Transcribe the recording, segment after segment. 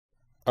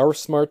Our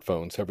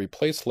smartphones have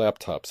replaced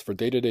laptops for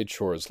day-to-day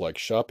chores like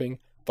shopping,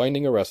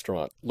 finding a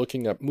restaurant,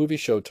 looking up movie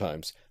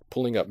showtimes,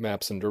 pulling up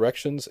maps and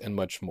directions, and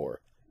much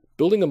more.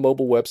 Building a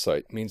mobile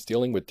website means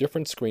dealing with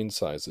different screen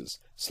sizes,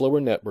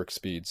 slower network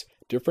speeds,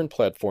 different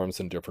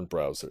platforms, and different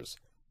browsers.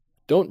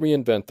 Don't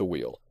reinvent the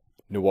wheel.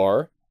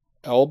 Noir,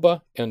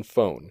 Alba, and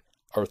Fone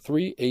are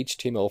 3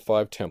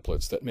 HTML5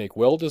 templates that make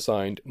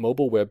well-designed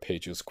mobile web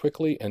pages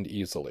quickly and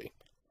easily.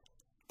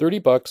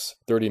 $30,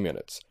 30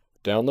 minutes.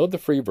 Download the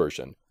free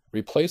version,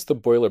 replace the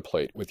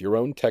boilerplate with your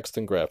own text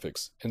and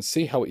graphics, and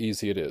see how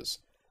easy it is.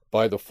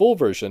 Buy the full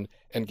version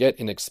and get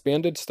an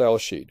expanded style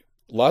sheet,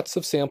 lots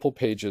of sample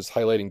pages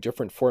highlighting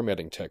different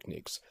formatting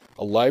techniques,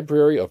 a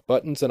library of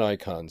buttons and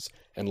icons,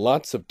 and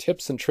lots of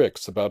tips and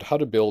tricks about how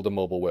to build a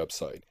mobile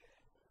website.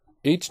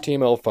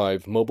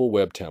 HTML5 mobile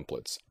web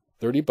templates,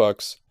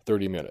 $30,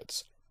 30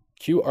 minutes.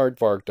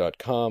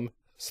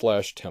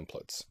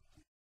 QRdvark.com/templates.